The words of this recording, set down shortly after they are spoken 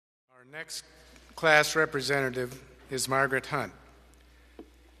Next class representative is Margaret Hunt.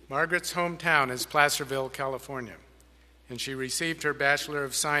 Margaret's hometown is Placerville, California, and she received her Bachelor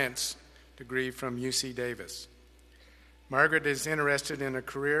of Science degree from UC Davis. Margaret is interested in a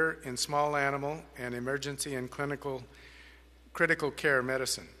career in small animal and emergency and critical care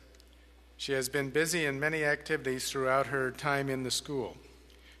medicine. She has been busy in many activities throughout her time in the school.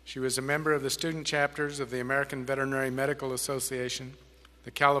 She was a member of the student chapters of the American Veterinary Medical Association, the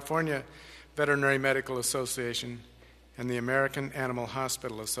California Veterinary Medical Association, and the American Animal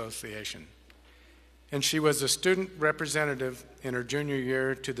Hospital Association. And she was a student representative in her junior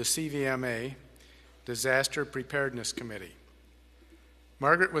year to the CVMA, Disaster Preparedness Committee.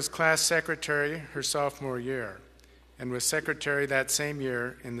 Margaret was class secretary her sophomore year and was secretary that same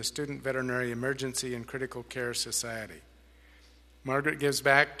year in the Student Veterinary Emergency and Critical Care Society. Margaret gives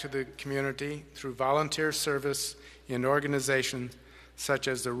back to the community through volunteer service in organizations such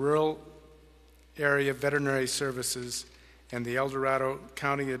as the Rural Area Veterinary Services and the El Dorado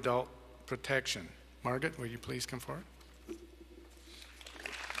County Adult Protection. Margaret, will you please come forward?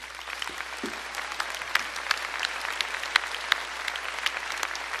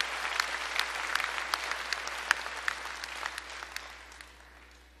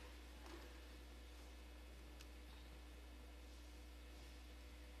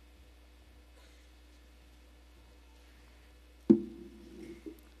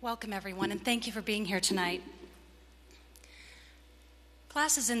 Welcome, everyone, and thank you for being here tonight.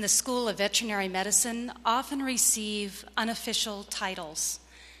 Classes in the School of Veterinary Medicine often receive unofficial titles,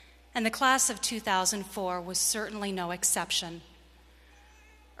 and the class of 2004 was certainly no exception.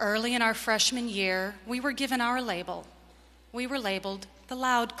 Early in our freshman year, we were given our label. We were labeled the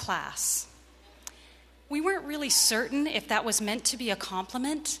Loud Class. We weren't really certain if that was meant to be a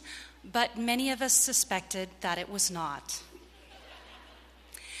compliment, but many of us suspected that it was not.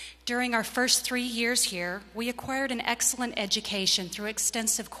 During our first 3 years here, we acquired an excellent education through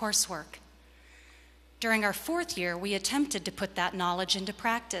extensive coursework. During our 4th year, we attempted to put that knowledge into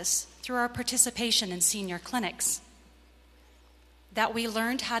practice through our participation in senior clinics. That we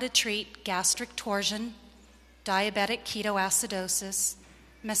learned how to treat gastric torsion, diabetic ketoacidosis,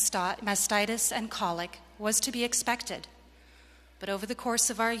 mastitis, and colic was to be expected. But over the course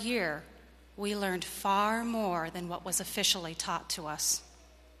of our year, we learned far more than what was officially taught to us.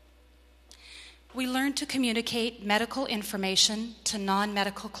 We learned to communicate medical information to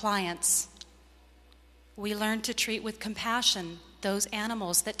non-medical clients. We learned to treat with compassion those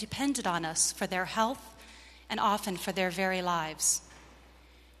animals that depended on us for their health and often for their very lives.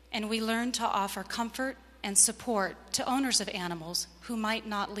 And we learned to offer comfort and support to owners of animals who might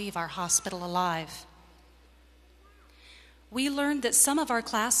not leave our hospital alive. We learned that some of our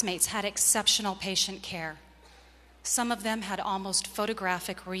classmates had exceptional patient care. Some of them had almost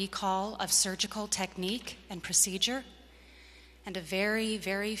photographic recall of surgical technique and procedure, and a very,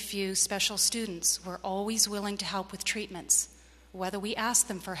 very few special students were always willing to help with treatments, whether we asked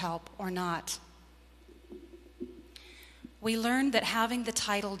them for help or not. We learned that having the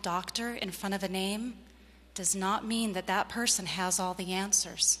title doctor in front of a name does not mean that that person has all the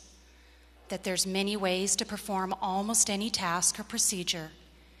answers, that there's many ways to perform almost any task or procedure,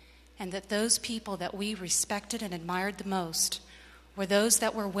 and that those people that we respected and admired the most were those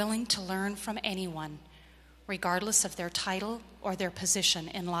that were willing to learn from anyone, regardless of their title or their position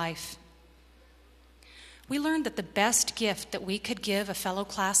in life. We learned that the best gift that we could give a fellow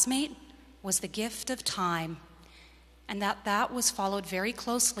classmate was the gift of time, and that was followed very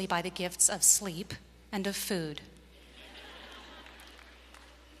closely by the gifts of sleep and of food.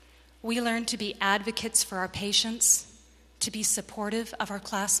 We learned to be advocates for our patients, to be supportive of our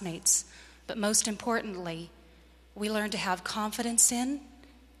classmates, but most importantly, we learned to have confidence in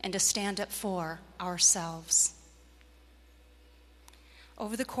and to stand up for ourselves.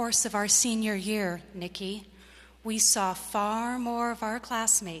 Over the course of our senior year, Nikki, we saw far more of our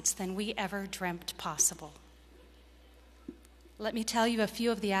classmates than we ever dreamt possible. Let me tell you a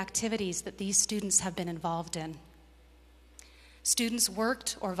few of the activities that these students have been involved in. Students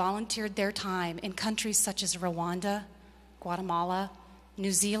worked or volunteered their time in countries such as Rwanda, Guatemala,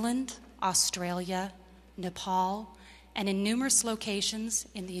 New Zealand, Australia, Nepal, and in numerous locations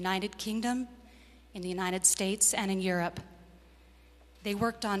in the United Kingdom, in the United States, and in Europe. They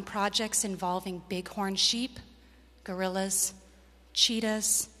worked on projects involving bighorn sheep, gorillas,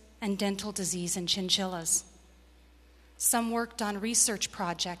 cheetahs, and dental disease in chinchillas. Some worked on research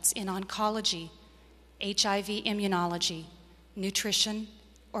projects in oncology, HIV immunology, nutrition,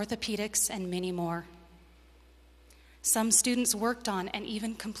 orthopedics, and many more. Some students worked on and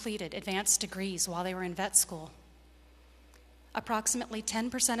even completed advanced degrees while they were in vet school. Approximately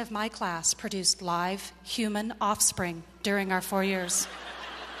 10% of my class produced live human offspring during our 4 years.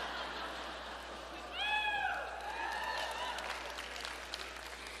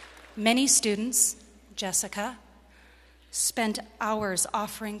 Many students, Jessica, spent hours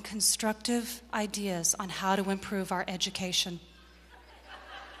offering constructive ideas on how to improve our education.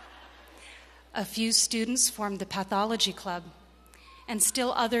 A few students formed the pathology club, and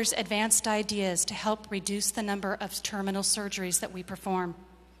still others advanced ideas to help reduce the number of terminal surgeries that we perform.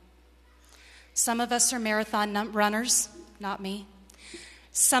 Some of us are marathon runners, not me.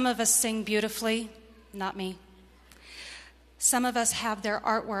 Some of us sing beautifully, not me. Some of us have their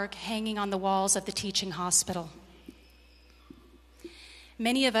artwork hanging on the walls of the teaching hospital.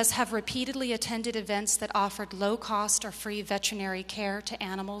 Many of us have repeatedly attended events that offered low-cost or free veterinary care to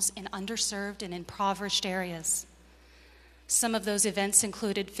animals in underserved and impoverished areas. Some of those events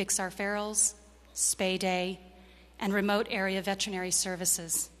included Fix Our Ferals, Spay Day, and remote area veterinary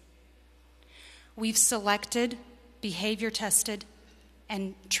services. We've selected, behavior tested,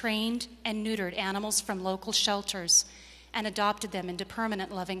 and trained and neutered animals from local shelters and adopted them into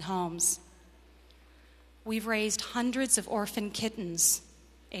permanent loving homes. We've raised hundreds of orphan kittens,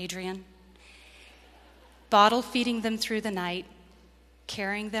 Adrian, bottle feeding them through the night,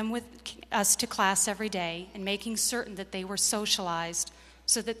 carrying them with us to class every day, and making certain that they were socialized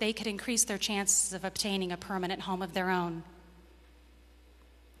so that they could increase their chances of obtaining a permanent home of their own.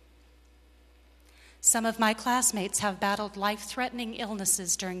 Some of my classmates have battled life-threatening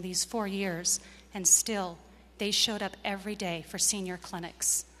illnesses during these 4 years, and still, they showed up every day for senior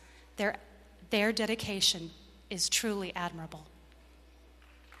clinics. Their dedication is truly admirable.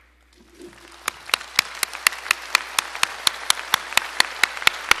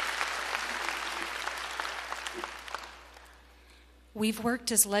 We've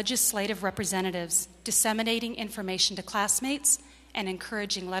worked as legislative representatives, disseminating information to classmates and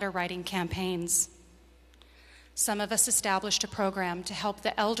encouraging letter-writing campaigns. Some of us established a program to help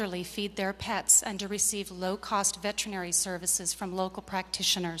the elderly feed their pets and to receive low-cost veterinary services from local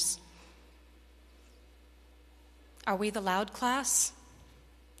practitioners. Are we the loud class?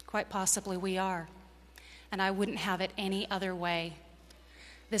 Quite possibly we are, and I wouldn't have it any other way.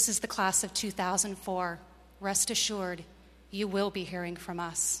 This is the class of 2004. Rest assured, you will be hearing from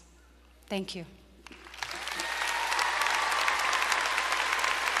us. Thank you.